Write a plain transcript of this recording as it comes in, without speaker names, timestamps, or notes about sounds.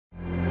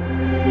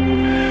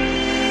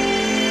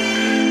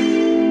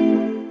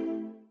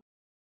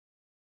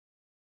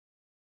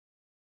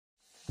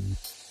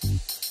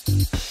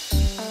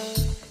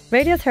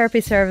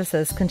Radiotherapy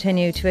services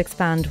continue to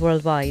expand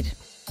worldwide.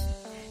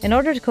 In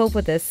order to cope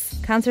with this,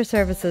 cancer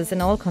services in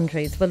all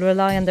countries will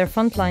rely on their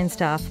frontline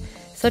staff,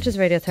 such as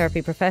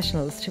radiotherapy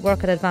professionals, to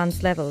work at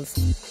advanced levels.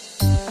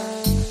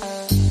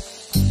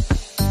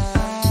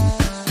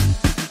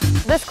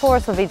 This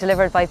course will be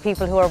delivered by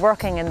people who are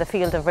working in the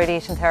field of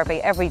radiation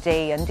therapy every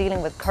day and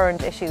dealing with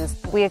current issues.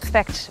 We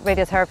expect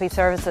radiotherapy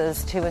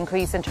services to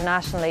increase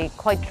internationally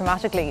quite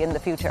dramatically in the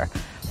future.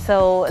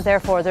 So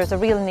therefore there's a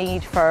real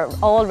need for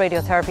all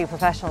radiotherapy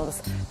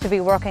professionals to be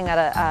working at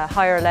a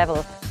higher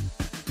level.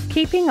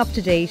 Keeping up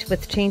to date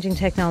with changing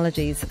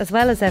technologies as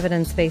well as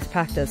evidence-based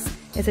practice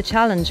is a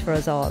challenge for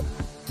us all.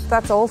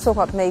 That's also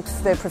what makes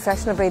the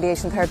profession of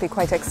radiation therapy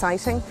quite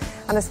exciting.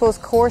 And I suppose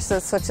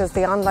courses such as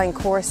the online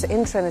course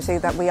in Trinity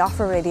that we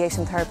offer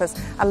radiation therapists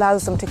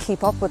allows them to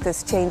keep up with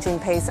this changing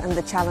pace and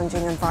the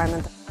challenging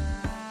environment.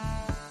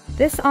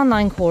 This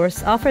online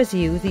course offers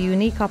you the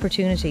unique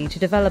opportunity to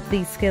develop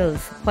these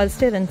skills while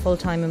still in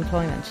full-time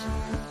employment.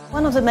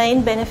 One of the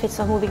main benefits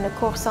of moving the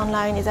course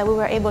online is that we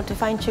were able to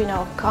fine-tune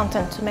our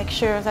content to make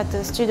sure that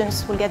the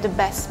students will get the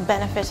best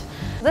benefit.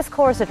 This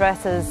course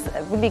addresses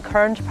really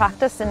current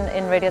practice in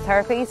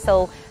radiotherapy,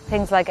 so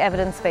things like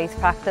evidence-based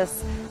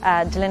practice,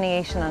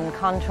 delineation and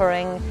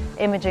contouring,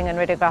 imaging and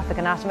radiographic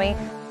anatomy.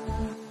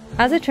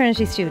 As a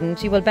Trinity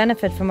student, you will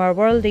benefit from our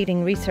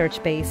world-leading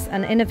research base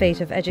and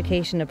innovative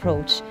education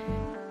approach.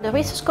 The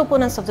research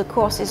components of the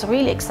course is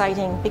really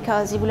exciting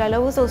because it will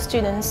allow those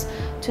students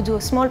to do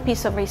a small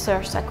piece of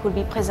research that could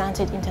be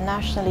presented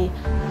internationally.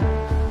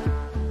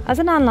 As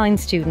an online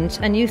student,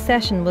 a new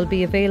session will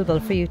be available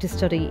for you to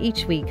study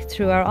each week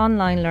through our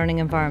online learning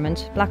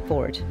environment,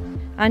 Blackboard,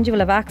 and you will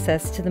have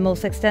access to the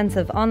most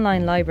extensive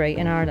online library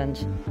in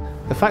Ireland.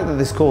 The fact that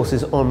this course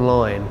is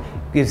online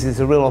gives us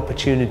a real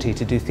opportunity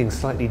to do things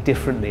slightly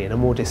differently in a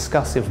more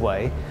discussive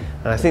way,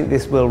 and I think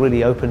this will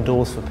really open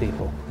doors for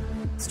people.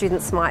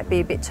 Students might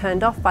be a bit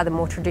turned off by the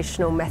more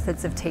traditional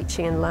methods of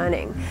teaching and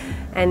learning,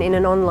 and in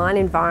an online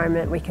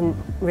environment we can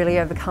really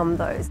overcome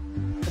those.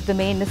 The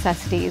main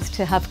necessity is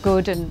to have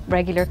good and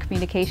regular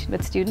communication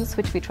with students,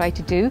 which we try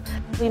to do.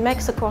 We make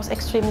the course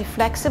extremely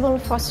flexible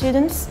for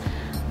students.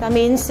 That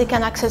means they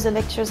can access the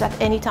lectures at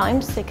any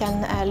time. They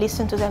can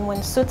listen to them when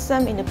it suits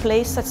them, in a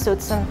place that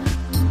suits them.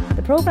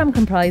 The programme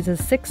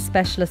comprises 6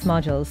 specialist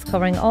modules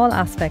covering all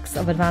aspects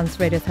of advanced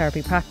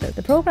radiotherapy practice.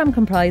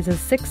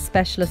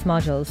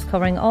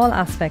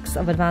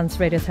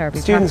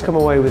 Students come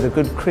away with a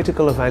good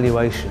critical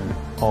evaluation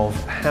of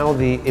how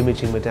the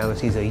imaging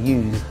modalities are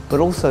used, but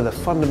also the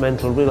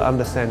fundamental real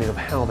understanding of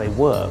how they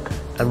work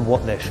and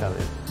what they're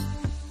showing.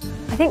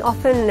 I think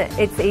often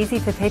it's easy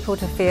for people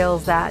to feel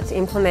that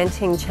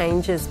implementing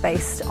changes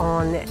based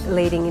on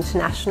leading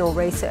international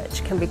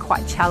research can be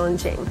quite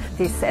challenging.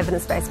 This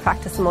evidence-based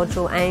practice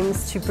module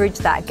aims to bridge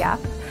that gap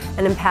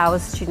and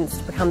empowers students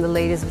to become the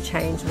leaders of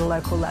change at a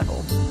local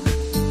level.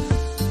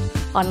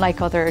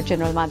 Unlike other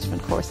general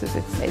management courses,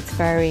 it's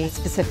very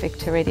specific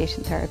to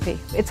radiation therapy.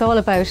 It's all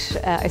about,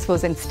 I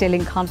suppose,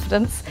 instilling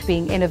confidence,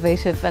 being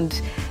innovative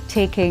and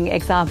taking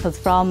examples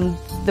from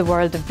the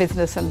world of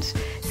business and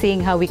seeing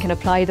how we can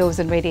apply those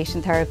in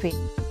radiation therapy.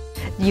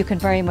 You can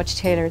very much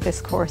tailor this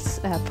course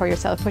for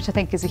yourself, which I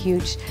think is a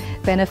huge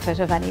benefit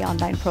of any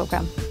online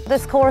programme.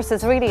 This course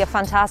is really a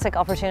fantastic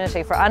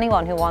opportunity for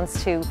anyone who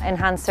wants to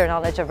enhance their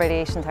knowledge of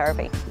radiation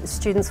therapy.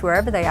 Students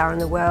wherever they are in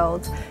the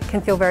world can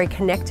feel very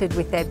connected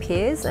with their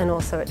peers and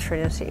also at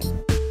Trinity.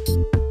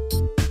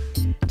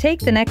 Take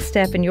the next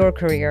step in your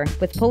career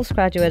with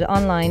postgraduate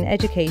online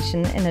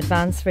education in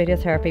advanced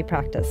radiotherapy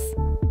practice.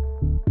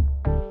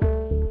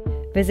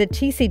 Visit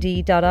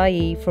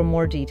tcd.ie for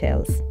more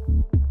details.